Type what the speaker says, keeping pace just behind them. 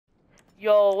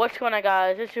Yo, what's going on,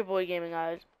 guys? It's your boy Gaming,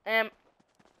 guys, and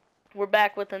we're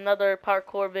back with another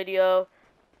parkour video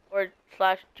or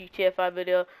slash Gta5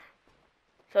 video.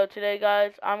 So today,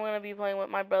 guys, I'm gonna be playing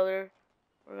with my brother.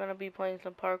 We're gonna be playing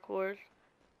some parkours.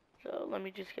 So let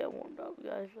me just get warmed up,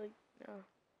 guys. Like, yeah.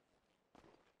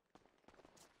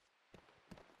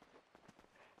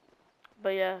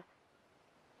 But yeah.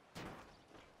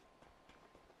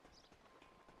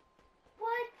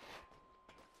 What?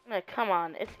 Yeah, come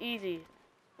on, it's easy.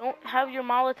 Don't have your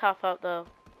Molotov out though.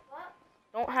 What?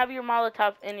 Don't have your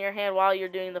Molotov in your hand while you're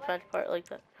doing the fence part like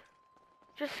that.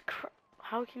 Just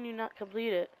how can you not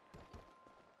complete it?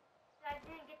 I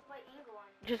didn't get the right angle on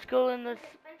it. Just go in this.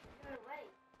 The fence is in the way.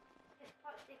 This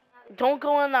part sticking out. Don't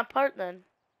go in that part then.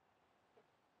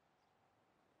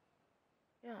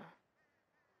 Yeah.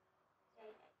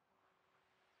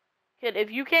 Kid, if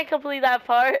you can't complete that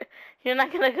part, you're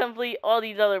not gonna complete all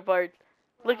these other parts.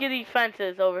 Look at these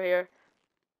fences over here.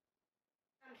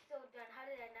 I'm so done. How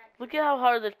did I not? Look at how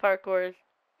hard this parkour is.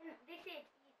 They say it's easy.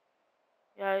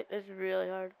 Yeah, it's really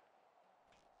hard.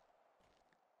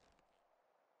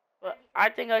 But I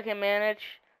think I can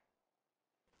manage.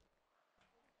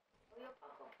 You're a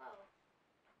parkour pro.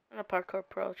 I'm a parkour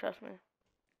pro, trust me.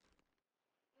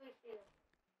 You feel.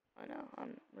 I know,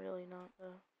 I'm really not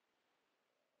though.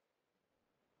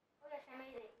 Oh yes, I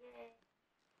made it. Yay.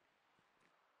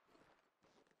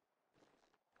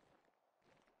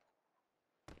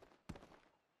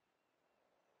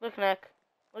 Look, Nick.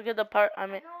 Look at the part I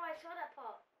made. No, I saw that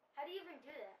part. How do you even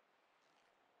do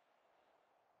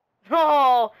that?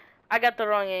 Oh, I got the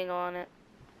wrong angle on it.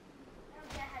 I don't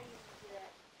get how you even do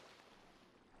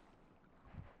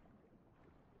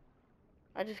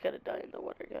that. I just gotta die in the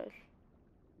water, guys.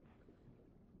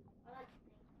 Oh,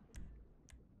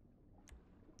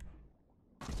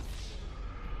 that's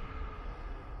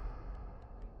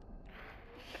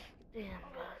Damn,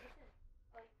 guys.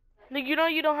 Nick, you know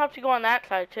you don't have to go on that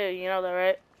side too. You know that,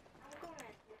 right? I'm going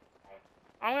at this side.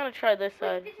 I'm gonna try this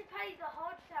side. Wait, this is probably the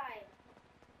hard side.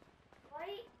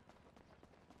 Right?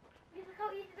 Look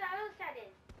how easy the other side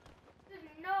is. There's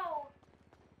no.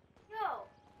 Yo,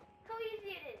 look how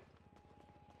easy it is.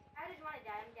 I just want to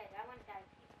die. I'm dead. I want to die.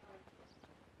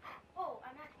 Oh,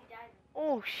 I'm actually diving.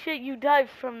 Oh shit, you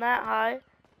dived from that high.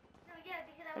 No, yeah,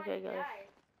 because I Okay, want to guys. die.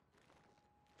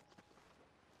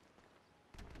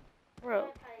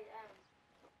 Bro.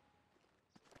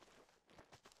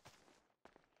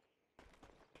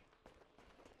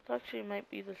 It actually might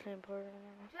be the same part.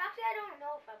 So actually, I don't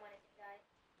know if I wanted to die.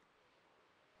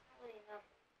 I don't really know.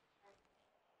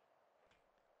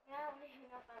 Yeah, I don't really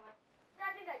know if I want.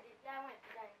 Yeah, I think I did. Yeah, I wanted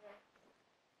to die. Yeah.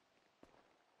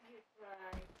 You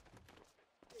try.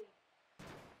 Please.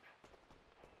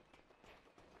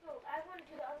 So I want to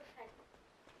do the other side.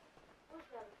 Where's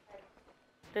the other side?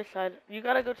 This side. You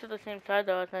gotta go to the same side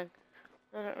though, I think.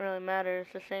 Doesn't really matter.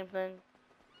 It's the same thing.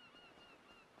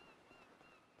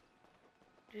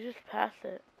 You just pass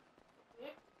it.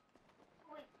 Yeah?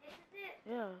 Oh, wait, this is it?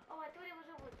 Yeah. Oh, I thought it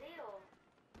was over there.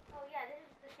 Oh, yeah, this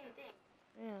is the same thing.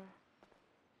 Yeah.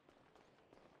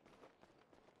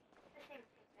 The same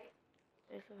thing, right?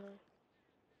 Basically.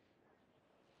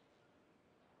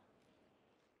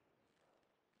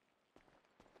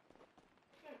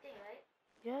 Same thing, right?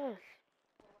 Yes.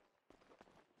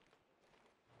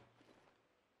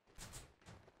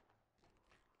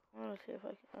 I wanna see if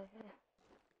I can. Okay.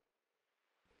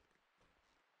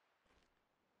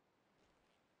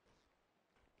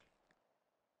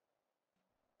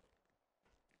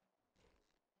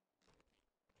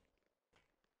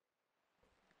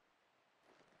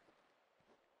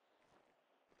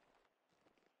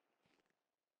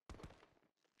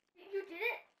 You did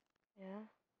it? Yeah.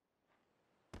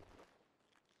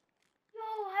 Yo,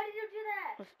 how did you do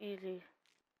that? It's easy.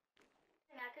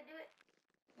 And I could do it?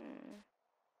 Mm.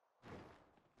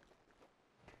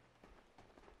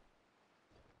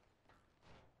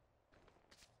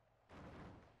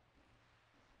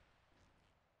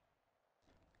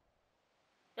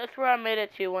 That's where I made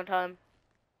it to one time.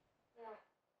 Yeah.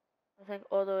 I think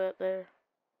all the way up there.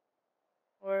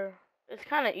 Or it's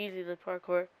kind of easy, the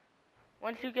parkour.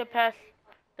 Once you get past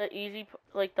the easy,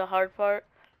 like the hard part,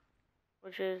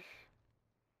 which is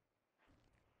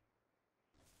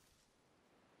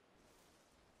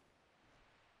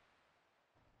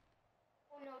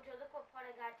Oh no, Joe, look what part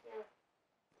I got to.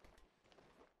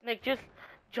 Nick, just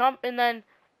jump and then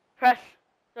press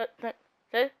the thing.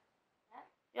 See?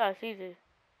 Yeah, it's easy.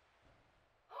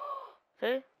 See?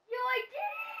 Yo, I did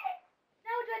it!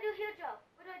 Now what do I do here, Joe?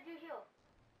 What do I do here?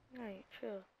 Alright,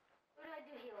 chill. What do I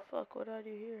do here? Fuck, what do I do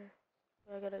here?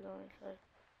 I gotta go inside.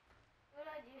 What do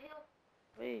I do here?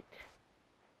 Wait.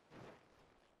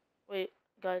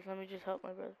 guys, let me just help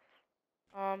my brother.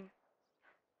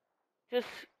 Just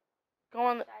go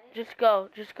on the, just go,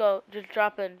 just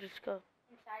drop in, just go.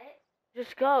 Inside it?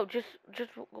 Just go, just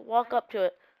walk up to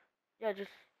it. Yeah, see?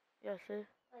 Like that?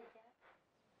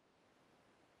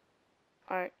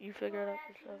 Alright, you figure it out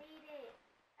yourself.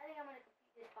 I think I'm gonna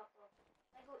complete this puzzle.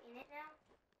 Can I go in it now?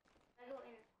 Can I go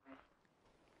in?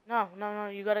 No,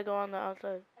 you gotta go on the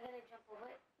outside. I gotta jump over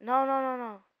it? No.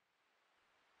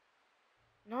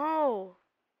 No.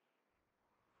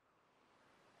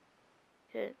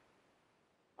 Okay.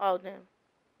 Oh, damn.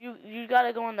 You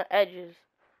gotta go on the edges.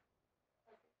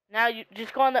 Now you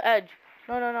just go on the edge.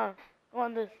 No. Go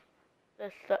on this,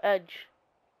 the edge.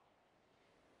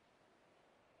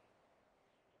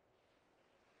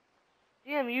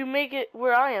 Damn, you make it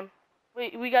where I am.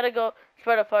 Wait, we gotta go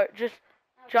spread apart. Just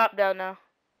drop down now.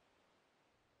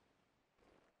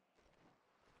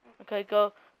 Okay,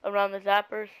 go around the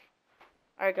zappers.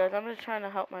 Alright, guys, I'm just trying to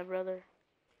help my brother.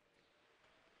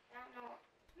 No.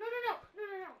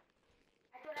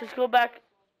 Just go back.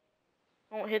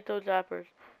 Don't hit those zappers.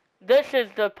 This is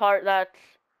the part that's...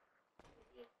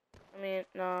 I mean,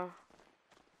 no.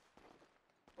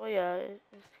 Well, yeah, it's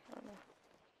kind of...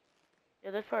 Yeah,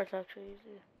 this part's actually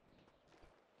easy.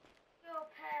 Yo,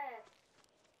 Pep.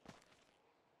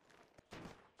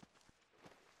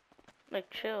 Like,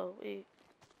 chill, wait.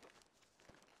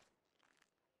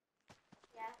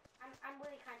 Yeah, I'm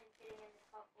really concentrating in this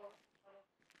parkour.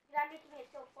 I'm making it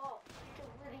so fall. It's a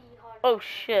really hard. Oh,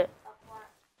 shit.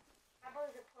 My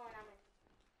brothers are pro and I'm in.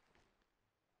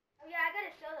 Oh yeah, I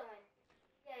gotta show them in.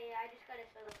 Yeah, I just gotta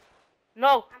show them.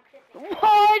 No. I'm clipping.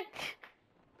 What?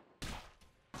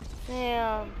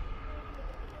 Damn.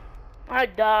 I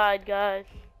died, guys.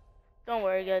 Don't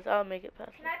worry, guys. I'll make it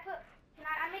past.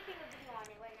 I'm making a video on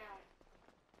it right now.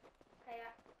 Okay.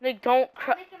 Nick, don't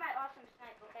I'm making my awesome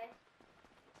snipe, okay?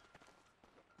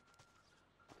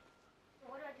 So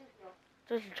what do I do here?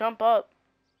 Just jump up.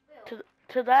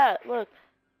 To that. Look.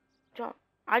 Jump.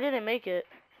 I didn't make it.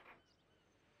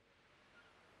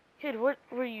 Kid, what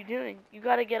were you doing? You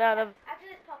gotta get out of... After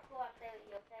this parkour, I'll play with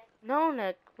you, okay? No,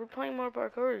 Nick. We're playing more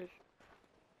parkours.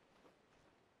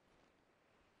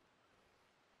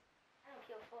 I don't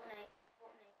kill Fortnite.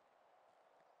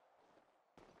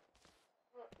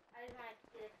 Well, I just wanted to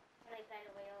do this. I like that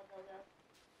away all go.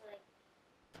 So like...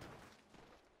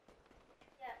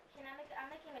 Yeah, I'm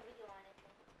making a video on it.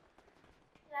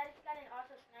 So I just got an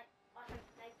awesome snipe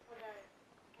for the...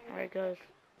 Alright, guys.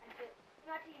 You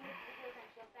know how to use videos on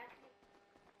SHAREfactory?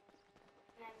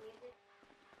 Can I use it?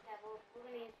 Yeah, we're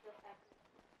gonna use SHAREfactory.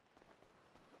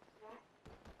 No?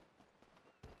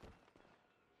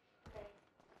 Okay.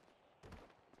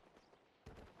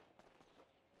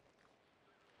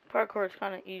 Parkour is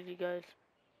kind of easy, guys.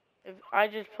 If I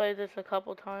just played this a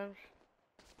couple times.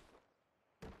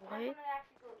 What?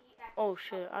 Oh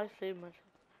shit! I saved myself.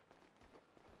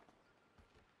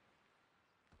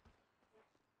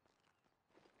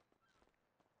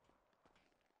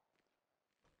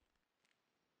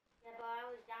 Yeah, but I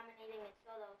was dominating it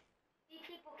solo. These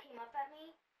people came up at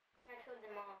me, and I killed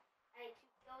them all. I had 2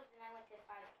 kills, and I went to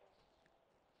 5 kills.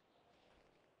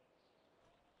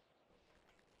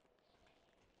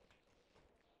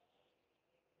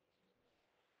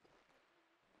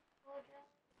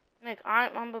 Nick,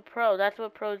 I'm a pro. That's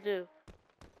what pros do.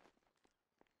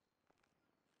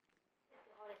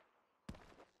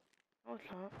 No,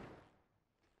 it's not.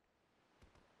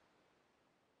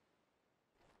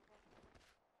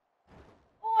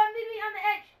 Oh, I'm literally on the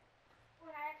edge. Oh,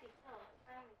 and I actually fell.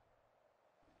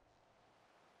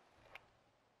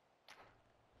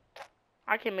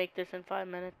 I can make this in 5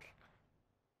 minutes.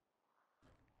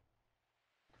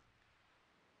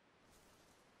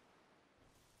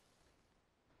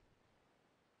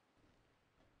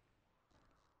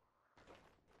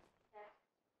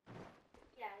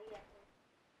 Yeah.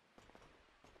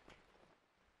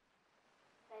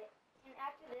 Okay, and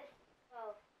after this,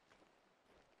 oh,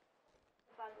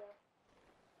 the bugger.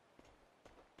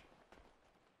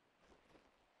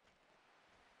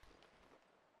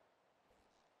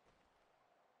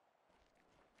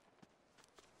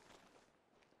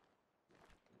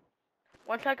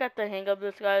 Once I got the hang of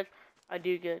this, guys, I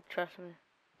do good. Trust me.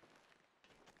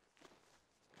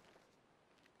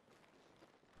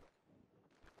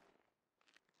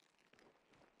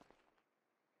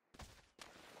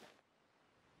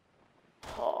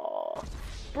 Oh,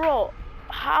 bro,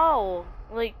 how?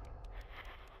 Like,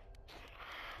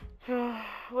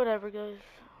 whatever, guys.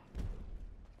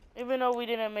 Even though we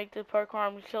didn't make the parkour,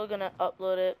 I'm still gonna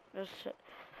upload it. Just,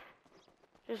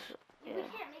 yeah. We can't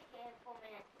make it in 4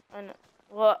 minutes. I know.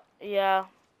 Well, yeah,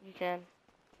 you can.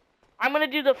 I'm gonna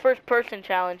do the first person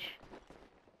challenge.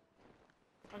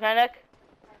 Okay, Nick?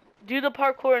 Do the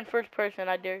parkour in first person,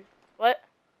 I dare. What?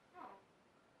 No.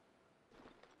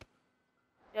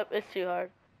 Yep, it's too hard.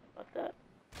 Fuck that.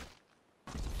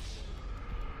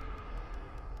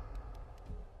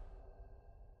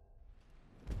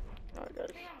 No, it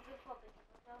does.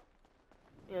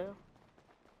 Yeah.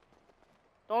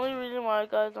 The only reason why,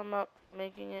 guys, I'm not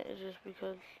making it is just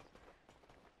because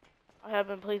I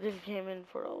haven't played this game in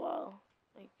for a while.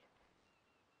 Like,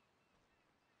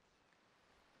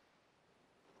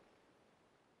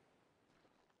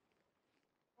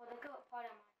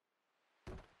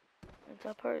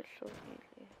 that part is so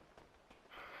easy.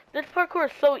 This parkour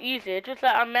is so easy. It's just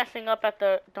that I'm messing up at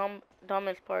the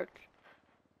dumbest parts.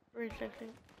 360.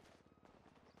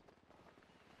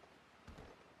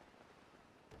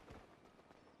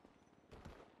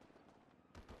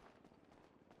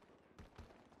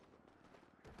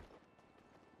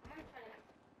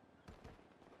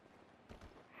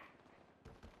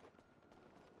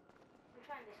 I'm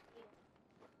trying to speed.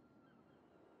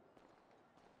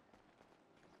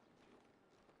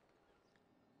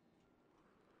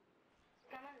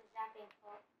 I'm on the zapping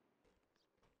part.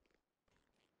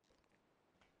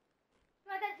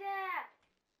 No, I got zapped!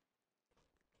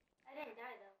 I didn't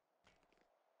die though.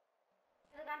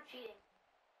 It's like I'm cheating.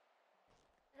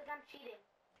 It's like I'm cheating.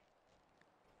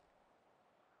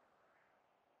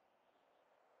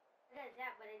 I got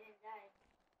zapped, but I didn't die.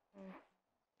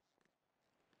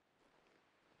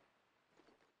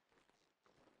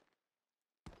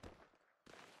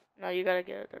 No, you gotta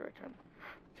get it the right time.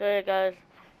 So yeah, guys,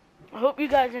 I hope you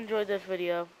guys enjoyed this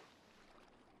video.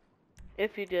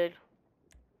 If you did,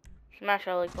 smash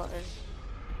that like button.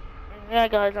 And yeah,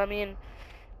 guys, I mean,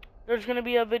 there's gonna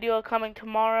be a video coming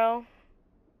tomorrow.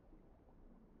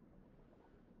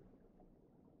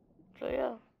 So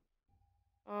yeah.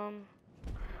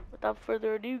 Without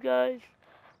further ado, guys,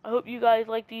 I hope you guys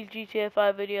like these GTA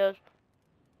 5 videos.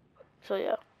 So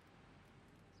yeah.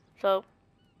 So,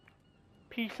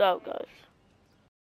 peace out, guys.